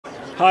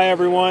Hi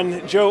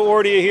everyone, Joe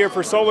Ordia here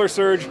for Solar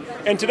Surge,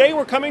 and today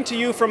we're coming to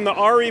you from the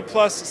RE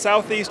Plus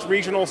Southeast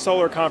Regional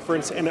Solar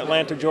Conference in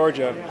Atlanta,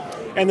 Georgia.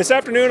 And this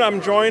afternoon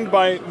I'm joined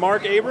by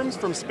Mark Abrams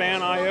from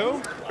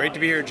Span.io. Great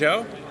to be here,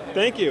 Joe.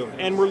 Thank you.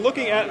 And we're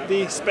looking at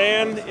the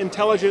Span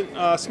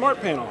Intelligent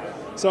Smart Panel.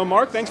 So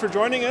Mark, thanks for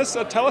joining us.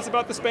 Tell us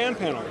about the Span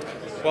panel.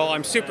 Well,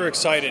 I'm super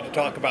excited to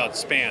talk about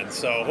Span,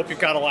 so hope you've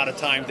got a lot of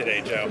time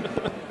today, Joe.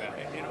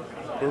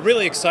 We're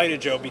really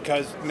excited, Joe,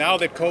 because now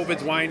that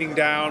COVID's winding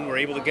down, we're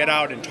able to get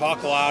out and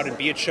talk loud and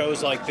be at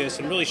shows like this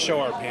and really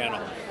show our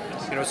panel.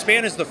 You know,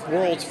 Span is the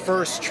world's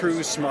first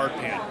true smart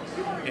panel,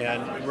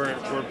 and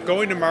we're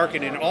going to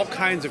market in all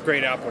kinds of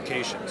great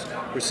applications.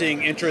 We're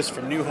seeing interest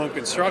from new home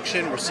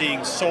construction. We're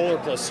seeing solar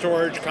plus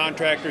storage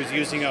contractors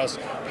using us,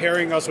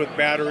 pairing us with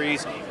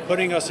batteries,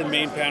 putting us in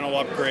main panel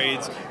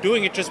upgrades,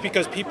 doing it just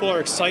because people are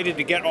excited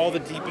to get all the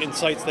deep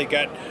insights they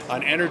get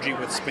on energy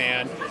with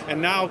Span.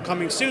 And now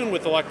coming soon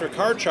with electric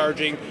car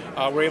charging,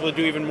 we're able to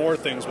do even more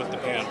things with the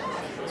panel.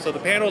 So the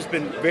panel's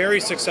been very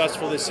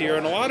successful this year,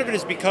 and a lot of it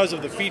is because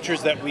of the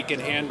features that we can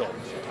handle.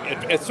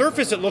 At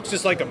surface, it looks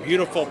just like a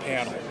beautiful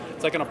panel.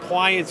 It's like an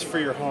appliance for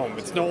your home.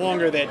 It's no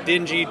longer that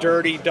dingy,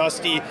 dirty,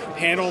 dusty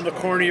panel in the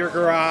corner of your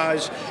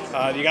garage.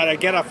 You got to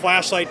get a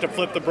flashlight to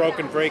flip the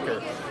broken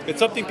breaker. It's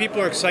something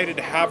people are excited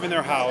to have in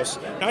their house,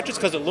 not just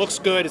because it looks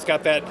good, it's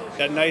got that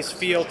nice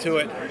feel to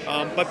it,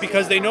 but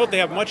because they know they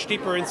have much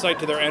deeper insight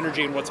to their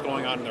energy and what's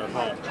going on in their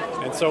home.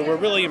 And so we're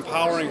really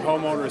empowering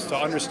homeowners to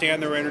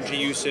understand their energy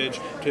usage,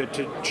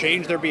 to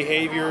change their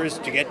behaviors,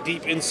 to get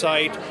deep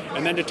insight,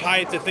 and then to tie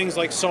it to things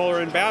like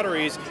solar and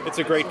batteries. It's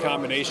a great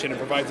combination and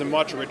provides a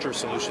much richer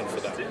solution for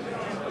them.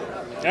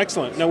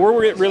 Excellent. Now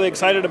we're really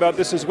excited about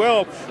this as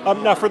well.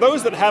 Now for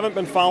those that haven't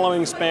been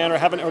following Span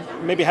or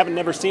maybe haven't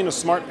never seen a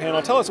smart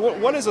panel, tell us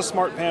what is a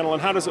smart panel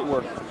and how does it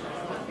work?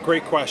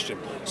 Great question.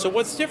 So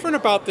what's different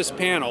about this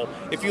panel,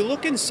 if you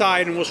look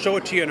inside, and we'll show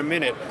it to you in a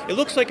minute, it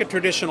looks like a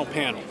traditional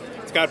panel.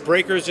 It's got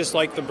breakers just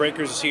like the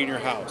breakers you see in your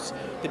house.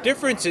 The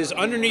difference is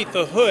underneath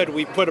the hood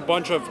we put a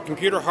bunch of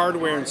computer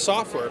hardware and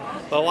software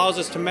that allows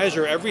us to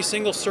measure every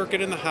single circuit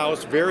in the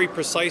house very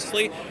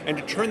precisely and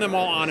to turn them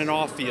all on and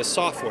off via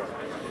software.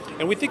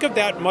 And we think of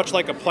that much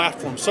like a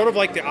platform, sort of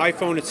like the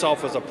iPhone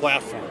itself as a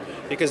platform.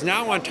 Because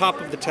now on top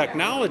of the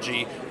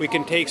technology, we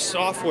can take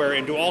software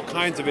and do all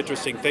kinds of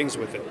interesting things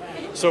with it.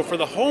 So for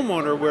the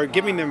homeowner, we're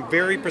giving them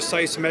very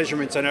precise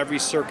measurements on every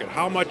circuit.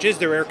 How much is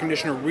their air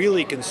conditioner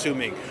really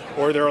consuming,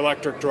 or their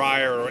electric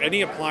dryer, or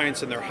any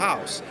appliance in their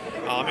house?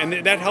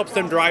 And that helps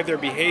them drive their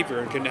behavior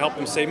and can help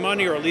them save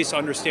money or at least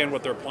understand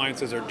what their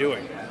appliances are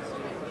doing.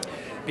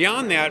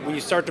 Beyond that, when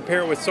you start to pair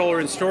it with solar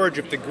and storage,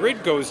 if the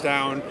grid goes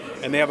down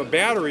and they have a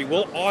battery,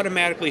 we'll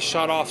automatically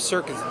shut off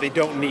circuits that they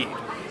don't need.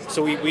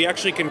 So we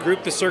actually can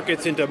group the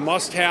circuits into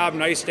must-have,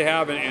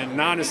 nice-to-have, and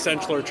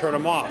non-essential, or turn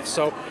them off.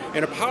 So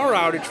in a power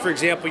outage, for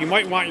example, you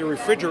might want your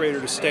refrigerator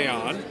to stay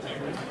on,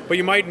 but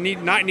you might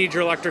not need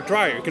your electric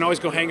dryer. You can always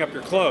go hang up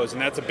your clothes,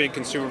 and that's a big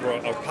consumer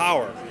of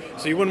power.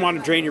 So you wouldn't want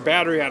to drain your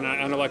battery on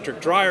an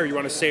electric dryer. You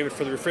want to save it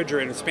for the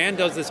refrigerator, and Span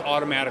does this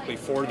automatically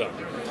for them.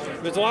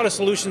 There's a lot of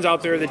solutions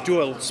out there that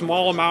do a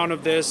small amount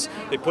of this.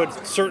 They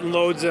put certain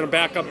loads in a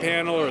backup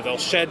panel, or they'll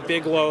shed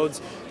big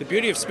loads. The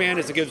beauty of Span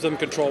is it gives them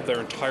control of their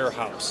entire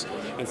house.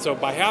 And so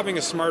by having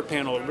a smart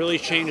panel, it really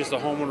changes the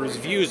homeowner's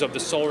views of the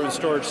solar and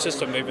storage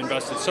system they've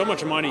invested so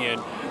much money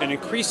in, and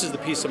increases the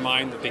peace of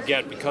mind that they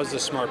get because the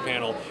smart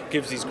panel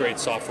gives these great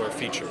software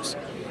features.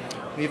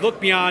 When you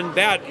look beyond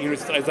that,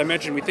 as I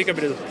mentioned, we think of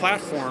it as a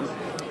platform.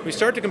 We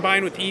start to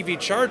combine with EV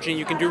charging,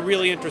 you can do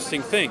really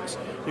interesting things.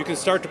 You can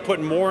start to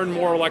put more and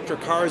more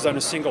electric cars on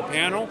a single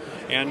panel,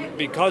 and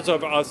because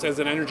of us as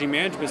an energy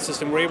management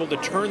system, we're able to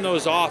turn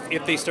those off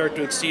if they start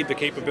to exceed the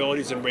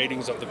capabilities and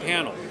ratings of the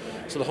panel.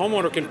 So the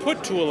homeowner can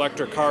put 2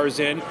 electric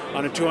cars in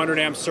on a 200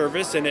 amp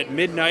service, and at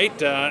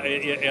midnight on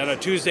a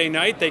Tuesday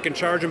night they can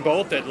charge them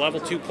both at level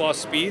 2 plus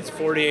speeds,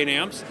 48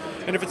 amps.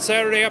 And if it's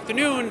Saturday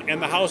afternoon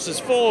and the house is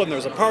full and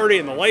there's a party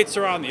and the lights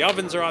are on, the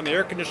ovens are on, the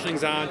air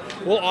conditioning's on,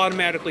 we'll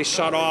automatically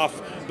shut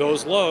off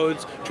those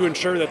loads to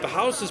ensure that the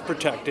house is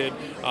protected,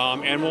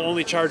 and we'll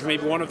only charge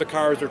maybe one of the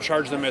cars or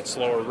charge them at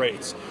slower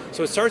rates.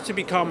 So it starts to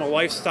become a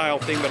lifestyle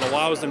thing that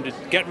allows them to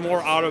get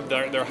more out of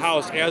their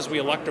house as we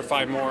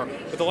electrify more,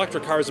 with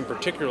electric cars in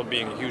particular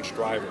being a huge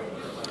driver.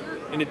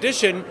 In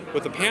addition,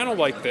 with a panel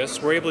like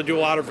this, we're able to do a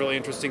lot of really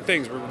interesting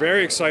things. We're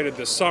very excited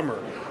this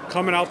summer.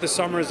 Coming out this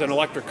summer is an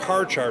electric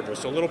car charger.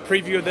 So a little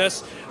preview of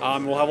this.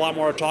 We'll have a lot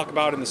more to talk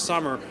about in the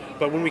summer.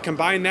 But when we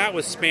combine that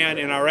with Span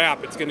in our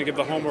app, it's going to give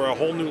the homeowner a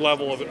whole new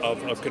level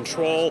of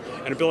control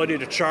and ability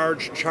to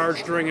charge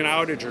during an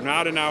outage or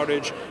not an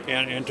outage,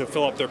 and to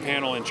fill up their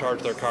panel and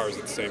charge their cars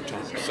at the same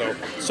time.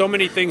 So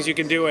many things you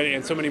can do,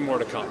 and so many more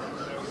to come.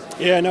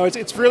 Yeah, no,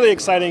 it's really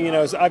exciting.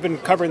 I've been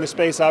covering the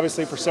space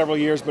obviously for several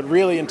years, but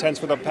really intense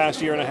for the past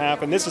year and a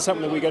half. And this is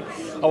something that we get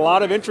a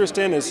lot of interest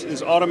in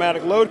is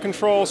automatic load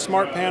control,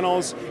 smart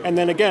panels, and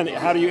then again,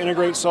 how do you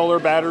integrate solar,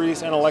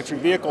 batteries, and electric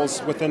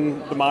vehicles within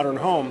the modern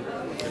home?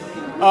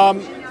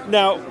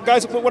 Now,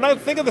 guys, when I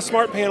think of the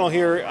smart panel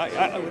here,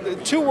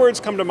 two words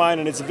come to mind,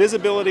 and it's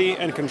visibility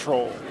and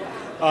control.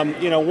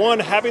 One,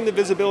 having the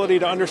visibility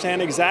to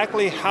understand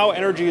exactly how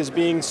energy is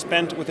being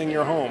spent within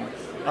your home,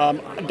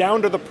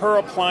 down to the per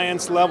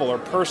appliance level or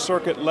per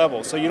circuit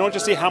level. So you don't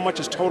just see how much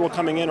is total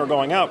coming in or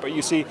going out, but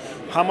you see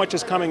how much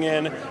is coming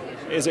in.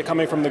 Is it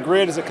coming from the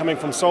grid? Is it coming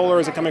from solar?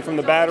 Is it coming from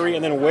the battery?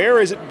 And then where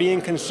is it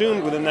being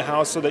consumed within the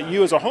house so that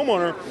you as a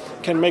homeowner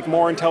can make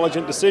more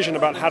intelligent decision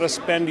about how to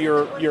spend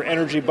your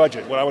energy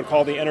budget, what I would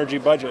call the energy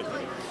budget.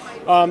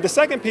 The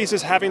second piece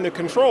is having the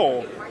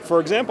control. For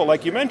example,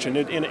 like you mentioned,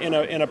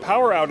 in a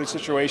power outage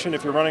situation,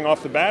 if you're running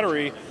off the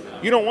battery,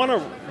 you don't want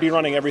to be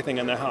running everything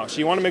in the house.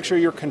 You want to make sure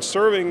you're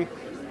conserving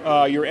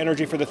your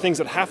energy for the things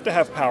that have to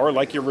have power,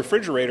 like your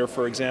refrigerator,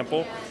 for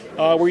example,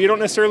 where you don't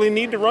necessarily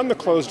need to run the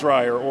clothes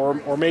dryer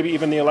or maybe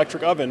even the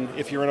electric oven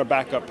if you're in a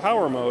backup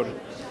power mode.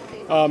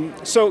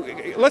 So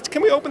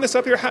can we open this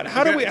up here?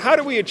 How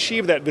do we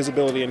achieve that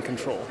visibility and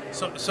control?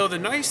 So the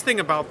nice thing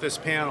about this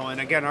panel,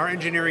 and again, our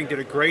engineering did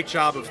a great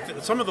job of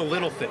some of the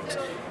little things.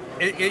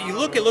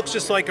 It looks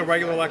just like a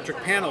regular electric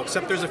panel,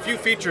 except there's a few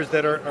features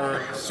that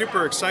are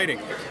super exciting.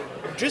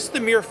 Just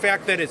the mere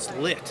fact that it's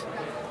lit.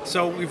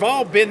 So we've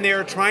all been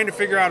there trying to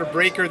figure out a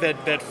breaker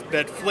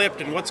that flipped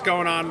and what's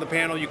going on in the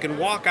panel. You can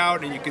walk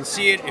out and you can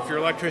see it. If your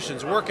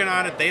electrician's working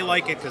on it, they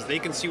like it because they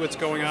can see what's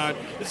going on.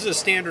 This is a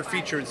standard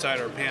feature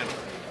inside our panel.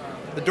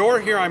 The door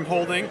here I'm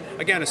holding,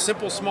 again, a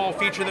simple small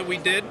feature that we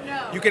did,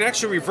 you can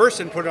actually reverse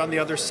it and put it on the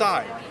other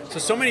side.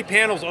 So many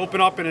panels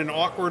open up in an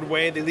awkward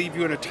way. They leave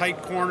you in a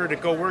tight corner to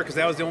go work because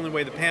that was the only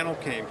way the panel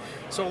came.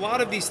 So a lot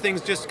of these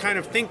things just kind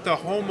of think the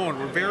homeowner.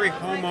 We're very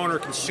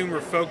homeowner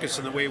consumer focused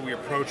in the way we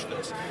approach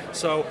this.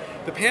 So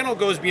the panel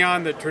goes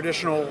beyond the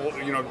traditional,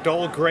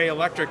 dull gray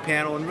electric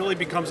panel and really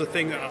becomes a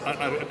thing,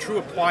 a true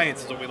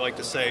appliance is what we like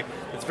to say.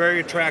 It's very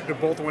attractive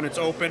both when it's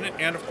open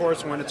and of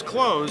course when it's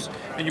closed.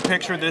 And you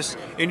picture this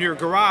in your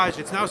garage,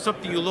 it's now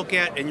something you look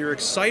at and you're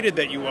excited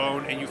that you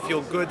own and you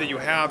feel good that you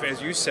have,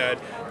 as you said,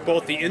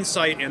 both the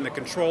insight and the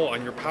control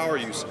on your power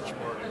usage.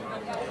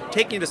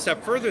 Taking it a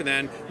step further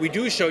then, we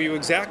do show you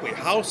exactly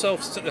how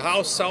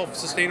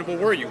self-sustainable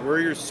were you?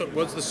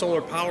 Was the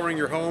solar powering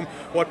your home?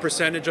 What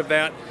percentage of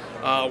that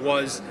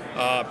was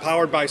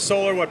powered by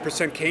solar? What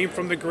percent came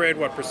from the grid?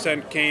 What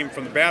percent came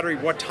from the battery?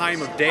 What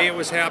time of day it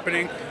was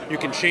happening? You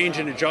can change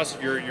and adjust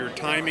your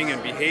timing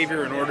and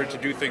behavior in order to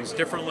do things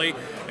differently.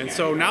 And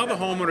so now the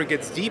homeowner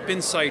gets deep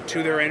insight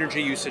to their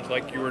energy usage,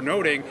 like you were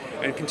noting,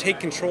 and can take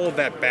control of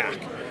that back.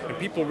 And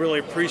people really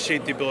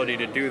appreciate the ability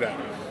to do that.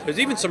 There's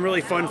even some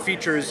really fun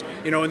features,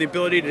 in the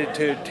ability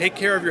to take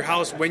care of your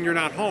house when you're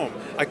not home.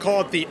 I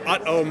call it the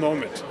uh-oh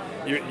moment.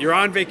 You're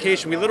on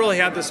vacation. We literally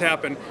had this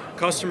happen.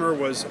 Customer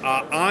was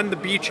on the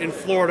beach in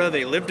Florida.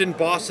 They lived in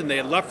Boston. They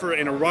had left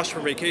in a rush for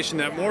vacation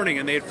that morning,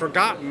 and they had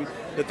forgotten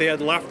that they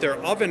had left their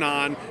oven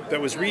on that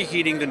was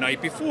reheating the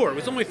night before. It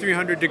was only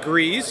 300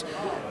 degrees,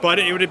 but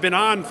it would have been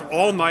on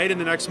all night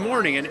and the next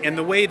morning. And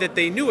the way that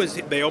they knew is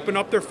they opened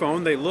up their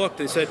phone, they looked,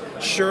 they said,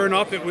 sure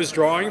enough, it was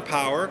drawing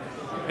power.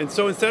 And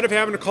so instead of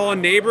having to call a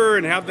neighbor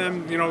and have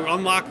them,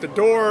 unlock the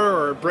door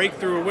or break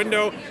through a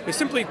window, they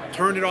simply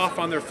turned it off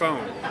on their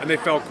phone, and they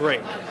felt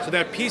great. So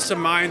that peace of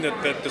mind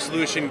that the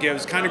solution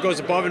gives kind of goes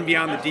above and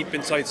beyond the deep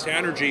insights to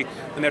energy,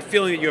 and that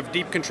feeling that you have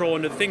deep control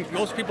into the thing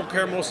most people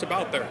care most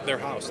about, their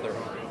house, their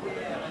home.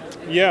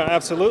 Yeah,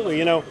 absolutely.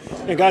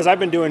 And guys, I've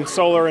been doing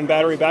solar and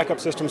battery backup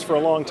systems for a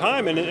long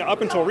time, and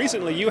up until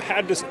recently, you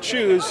had to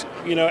choose,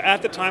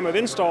 at the time of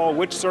install,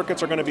 which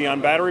circuits are going to be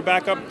on battery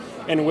backup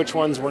and which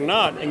ones were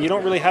not. And you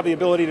don't really have the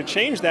ability to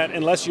change that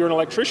unless you're an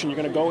electrician. You're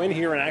going to go in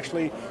here and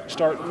actually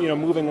start,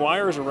 moving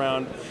wires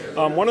around.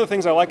 One of the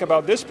things I like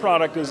about this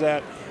product is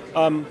that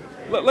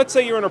let's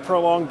say you're in a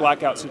prolonged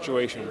blackout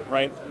situation,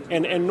 right?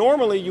 And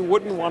normally you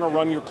wouldn't want to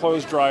run your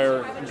clothes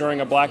dryer during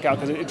a blackout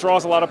because it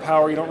draws a lot of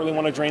power. You don't really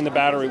want to drain the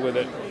battery with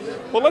it.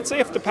 Well, let's say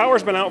if the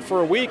power's been out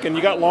for a week and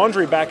you got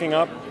laundry backing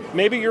up,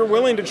 maybe you're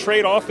willing to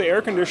trade off the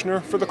air conditioner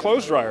for the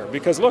clothes dryer.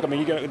 Because look,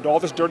 you get all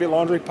this dirty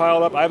laundry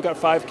piled up. I've got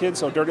 5 kids,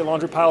 so dirty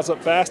laundry piles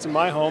up fast in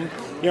my home.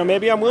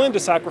 Maybe I'm willing to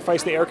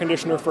sacrifice the air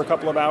conditioner for a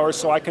couple of hours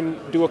so I can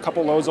do a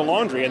couple loads of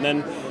laundry, and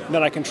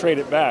then I can trade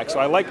it back. So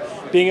I like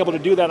being able to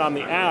do that on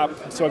the app.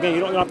 So again,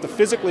 you don't have to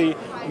physically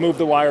move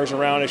the wires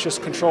around. It's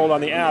just controlled on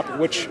the app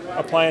which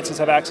appliances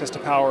have access to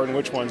power and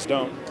which ones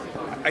don't.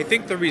 I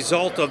think the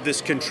result of this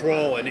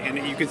control, and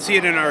you can see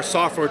it in our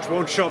software, which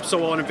won't show up so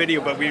well in a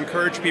video, but we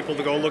encourage people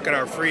to go look at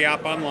our free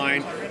app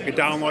online. You can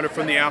download it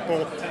from the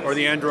Apple or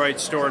the Android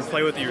store and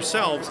play with it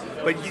yourselves.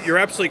 But you're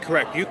absolutely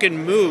correct. You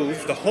can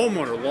move, the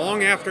homeowner,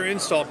 long after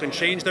install, can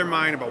change their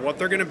mind about what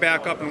they're going to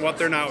back up and what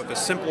they're not with a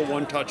simple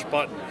one-touch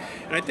button.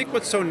 And I think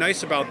what's so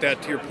nice about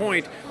that, to your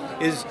point,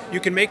 is you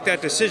can make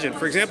that decision.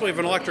 For example, if you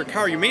have an electric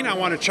car, you may not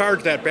want to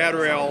charge that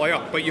battery all the way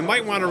up, but you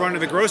might want to run to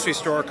the grocery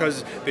store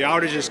because the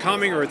outage is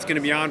coming or it's going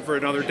to be on for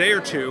another day or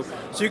two.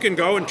 So you can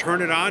go and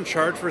turn it on,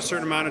 charge for a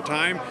certain amount of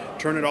time,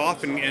 turn it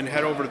off and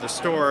head over to the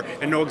store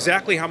and know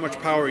exactly how much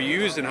power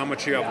you used and how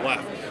much you have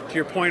left. To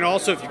your point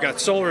also, if you've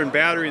got solar and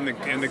battery and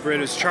the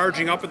grid is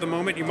charging up at the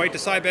moment, you might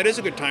decide that is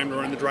a good time to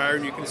run the dryer,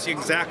 and you can see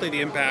exactly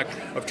the impact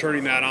of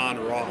turning that on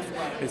or off.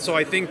 And so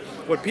I think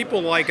what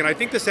people like, and I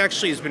think this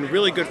actually has been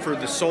really good for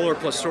the solar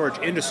plus storage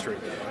industry,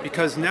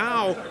 because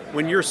now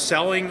when you're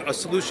selling a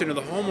solution to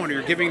the homeowner,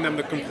 you're giving them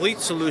the complete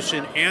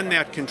solution and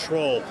that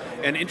control.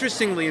 And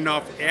interestingly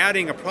enough,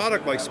 adding a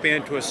product like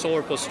SPAN to a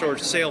solar plus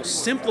storage sale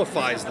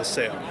simplifies the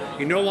sale.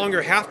 You no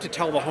longer have to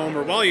tell the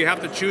homeowner, well, you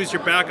have to choose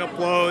your backup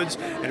loads,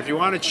 and if you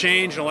want to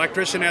change, an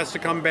electrician has to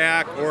come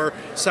back, or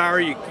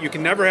sorry, you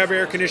can never have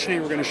air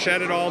conditioning, we're going to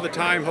shed it all the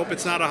time, hope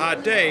it's not a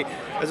hot day.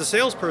 As a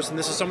salesperson,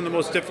 this is some of the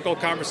most difficult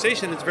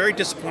conversation. It's very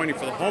disappointing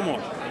for the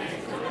homeowner.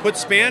 Put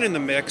SPAN in the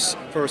mix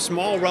for a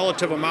small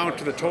relative amount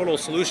to the total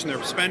solution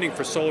they're spending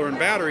for solar and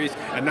batteries,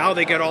 and now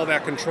they get all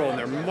that control, and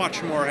they're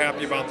much more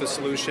happy about the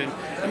solution,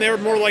 and they're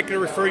more likely to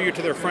refer you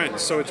to their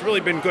friends. So it's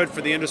really been good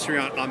for the industry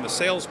on the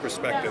sales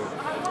perspective.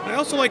 And I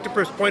also like to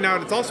point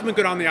out it's also been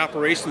good on the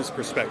operations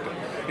perspective.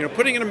 You know,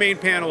 putting in a main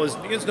panel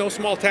is no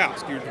small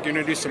task. You're going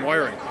to do some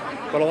wiring.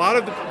 But a lot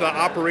of the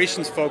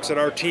operations folks at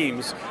our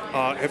teams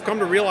have come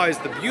to realize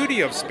the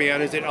beauty of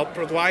SPAN is it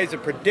provides a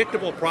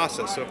predictable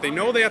process. So if they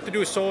know they have to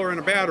do a solar and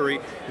a battery,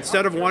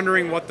 instead of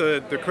wondering what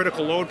the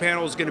critical load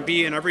panel is going to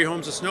be and every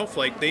home's a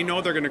snowflake, they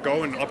know they're going to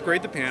go and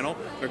upgrade the panel,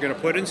 they're going to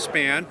put in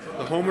SPAN,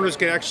 the homeowners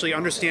can actually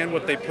understand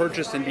what they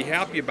purchased and be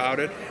happy about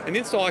it, and the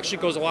install actually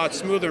goes a lot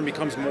smoother and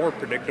becomes more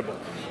predictable.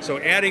 So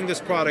adding this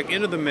product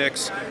into the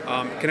mix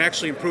can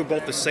actually improve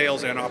both the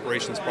sales and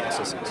operations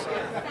processes.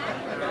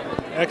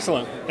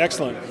 Excellent,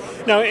 excellent.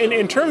 Now,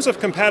 in terms of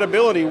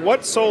compatibility,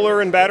 what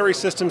solar and battery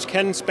systems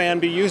can SPAN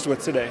be used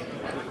with today?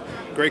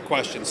 Great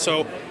question.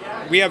 So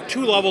we have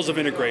two levels of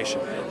integration.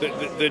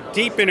 The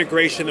deep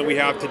integration that we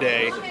have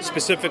today,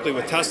 specifically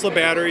with Tesla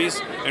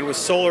batteries and with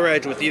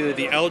SolarEdge, with either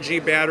the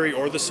LG battery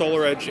or the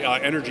SolarEdge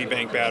Energy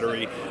Bank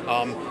battery,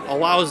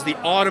 allows the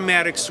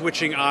automatic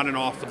switching on and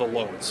off of the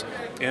loads.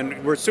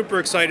 And we're super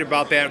excited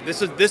about that.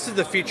 This is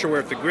the feature where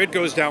if the grid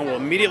goes down, we'll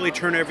immediately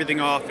turn everything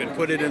off and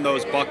put it in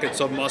those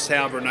buckets of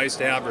must-have or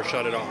nice-to-have or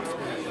shut it off.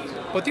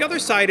 But the other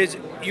side is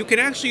you can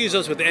actually use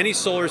those with any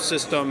solar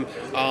system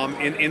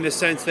in the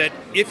sense that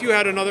if you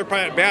had another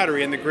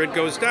battery and the grid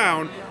goes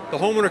down, the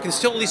homeowner can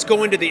still at least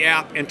go into the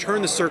app and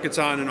turn the circuits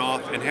on and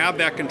off and have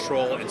that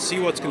control and see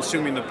what's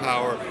consuming the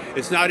power.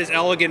 It's not as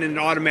elegant and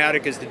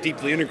automatic as the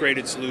deeply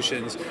integrated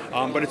solutions,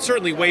 but it's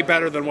certainly way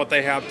better than what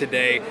they have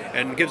today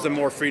and gives them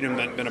more freedom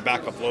than a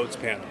backup loads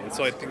panel. And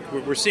so I think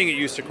we're seeing it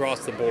used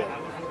across the board.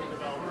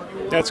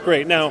 That's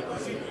great. Now,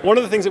 one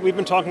of the things that we've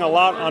been talking a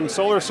lot on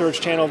Solar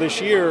Surge channel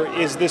this year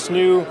is this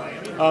new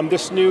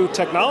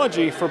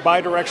technology for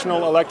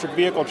bidirectional electric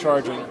vehicle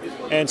charging.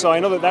 And so I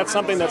know that that's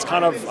something that's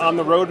kind of on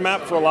the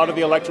roadmap for a lot of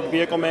the electric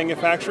vehicle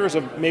manufacturers,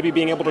 of maybe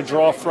being able to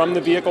draw from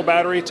the vehicle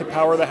battery to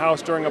power the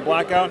house during a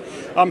blackout.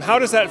 How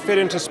does that fit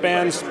into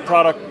SPAN's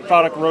product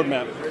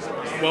roadmap?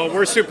 Well,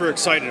 we're super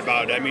excited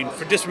about it. I mean,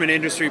 just from an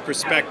industry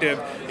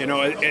perspective, you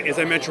know, as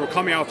I mentioned, we're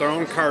coming out with our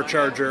own car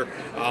charger,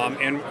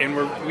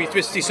 and we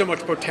just see so much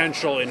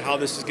potential in how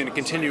this is going to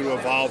continue to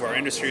evolve our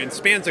industry. And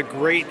SPAN's a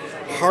great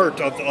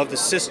heart of the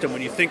system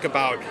when you think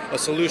about a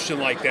solution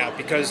like that,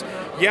 because,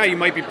 yeah, you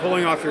might be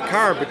pulling off your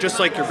car, but just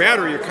like your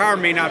battery, your car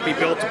may not be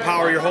built to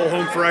power your whole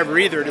home forever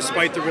either,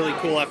 despite the really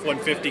cool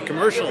F-150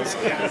 commercials.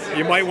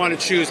 You might want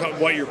to choose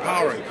what you're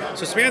powering.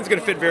 So SPAN's going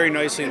to fit very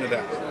nicely into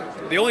that.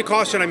 The only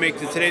caution I make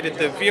today that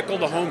the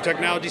vehicle-to-home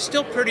technology is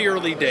still pretty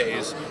early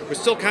days. We're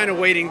still kind of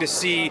waiting to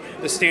see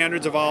the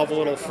standards evolve a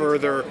little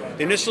further.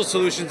 The initial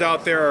solutions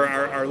out there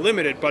are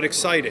limited but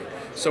exciting.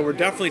 So we're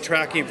definitely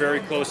tracking very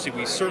closely.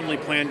 We certainly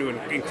plan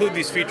to include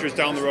these features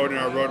down the road in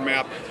our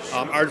roadmap.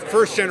 Our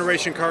first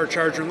generation car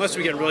charger, unless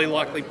we get really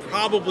lucky,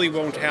 probably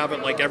won't have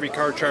it like every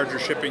car charger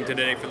shipping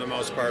today for the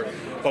most part.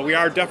 But we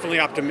are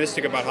definitely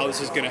optimistic about how this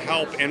is going to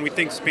help, and we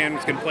think SPAN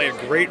is going to play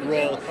a great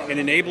role in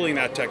enabling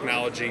that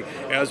technology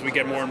as we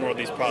get more and more of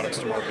these products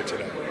to market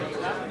today.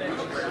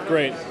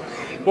 Great.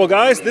 Well,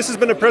 guys, this has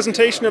been a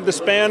presentation of the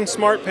SPAN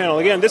Smart Panel.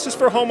 Again, this is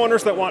for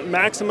homeowners that want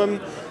maximum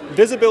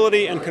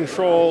visibility and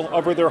control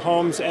over their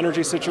home's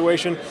energy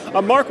situation.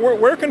 Mark,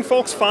 where can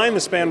folks find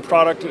the SPAN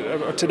product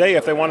today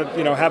if they want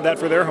to, have that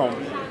for their home?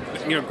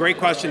 Great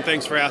question.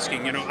 Thanks for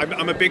asking.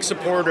 I'm a big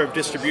supporter of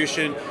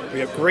distribution. We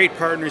have great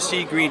partners.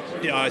 CD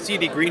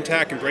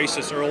GreenTech embraced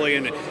us early,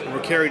 and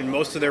we're carried in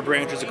most of their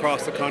branches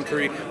across the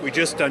country. We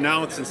just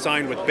announced and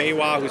signed with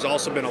Baywa, who's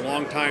also been a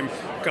long-time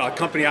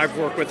company I've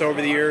worked with over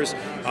the years,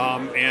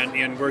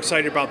 and we're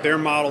excited about their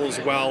model as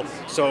well.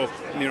 So,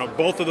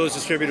 both of those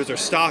distributors are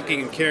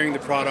stocking and carrying the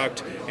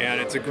product, and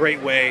it's a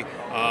great way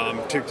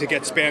to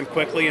get SPAN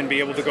quickly and be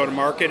able to go to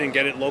market and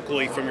get it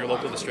locally from your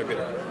local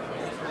distributor.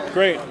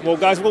 Great. Well,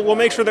 guys, we'll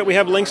make sure that we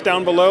have links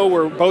down below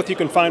where both you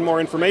can find more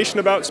information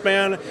about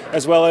SPAN,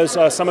 as well as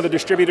some of the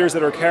distributors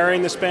that are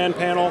carrying the SPAN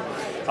panel.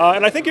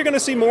 And I think you're going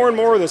to see more and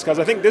more of this, guys.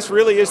 I think this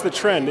really is the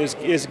trend,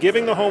 is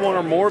giving the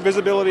homeowner more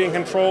visibility and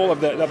control of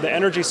the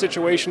energy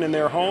situation in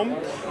their home.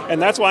 And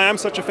that's why I'm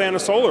such a fan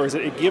of solar, is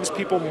that it gives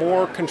people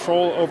more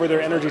control over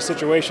their energy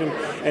situation,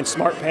 and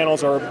smart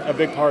panels are a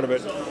big part of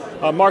it.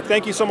 Mark,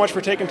 thank you so much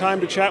for taking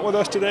time to chat with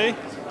us today.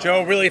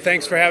 Joe, really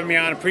thanks for having me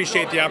on.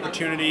 Appreciate the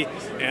opportunity,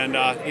 and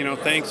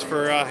thanks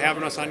for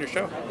having us on your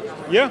show.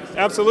 Yeah,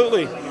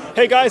 absolutely.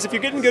 Hey guys, if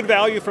you're getting good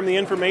value from the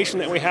information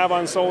that we have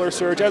on Solar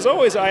Surge, as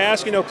always, I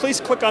ask, please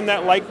click on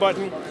that like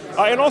button,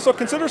 and also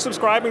consider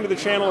subscribing to the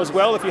channel as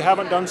well if you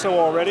haven't done so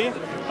already.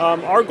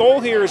 Our goal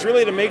here is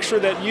really to make sure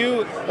that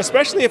you,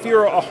 especially if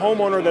you're a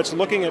homeowner that's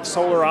looking at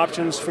solar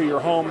options for your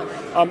home,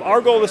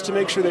 our goal is to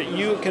make sure that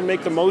you can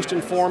make the most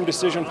informed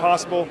decision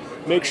possible,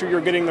 make sure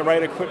you're getting the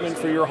right equipment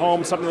for your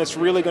home, something that's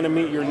really going to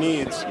meet your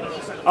needs.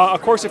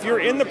 Of course, if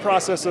you're in the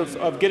process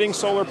of getting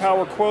solar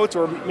power quotes,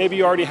 or maybe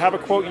you already have a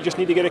quote, you just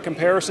need to get a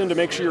comparison to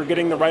make sure you're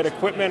getting the right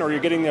equipment or you're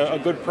getting a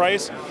good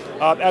price,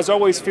 as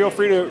always, feel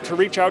free to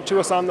reach out to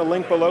us on the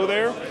link below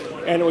there,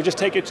 and it will just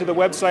take you to the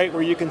website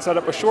where you can set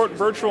up a short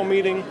virtual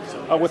meeting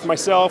with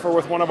myself or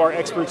with one of our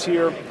experts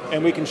here,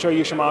 and we can show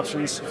you some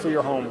options for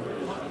your home.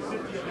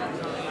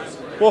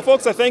 Well,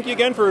 folks, I thank you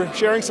again for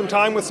sharing some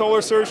time with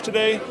Solar Surge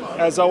today.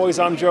 As always,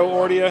 I'm Joe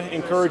Ordia,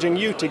 encouraging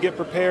you to get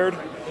prepared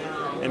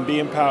and be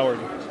empowered.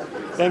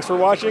 Thanks for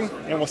watching,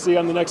 and we'll see you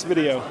on the next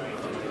video.